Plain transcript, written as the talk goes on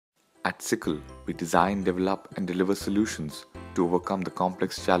At Sickle, we design, develop, and deliver solutions to overcome the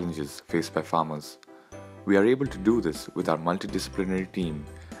complex challenges faced by farmers. We are able to do this with our multidisciplinary team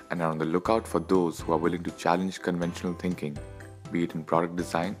and are on the lookout for those who are willing to challenge conventional thinking, be it in product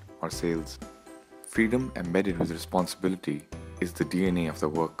design or sales. Freedom embedded with responsibility is the DNA of the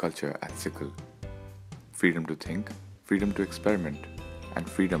work culture at Sickle. Freedom to think, freedom to experiment, and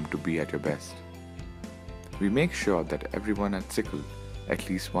freedom to be at your best. We make sure that everyone at Sickle, at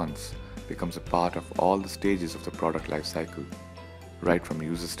least once, becomes a part of all the stages of the product life cycle, right from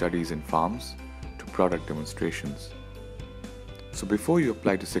user studies in farms to product demonstrations. So before you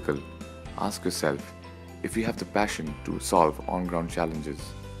apply to Sickle, ask yourself if you have the passion to solve on-ground challenges.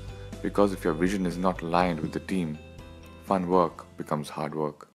 Because if your vision is not aligned with the team, fun work becomes hard work.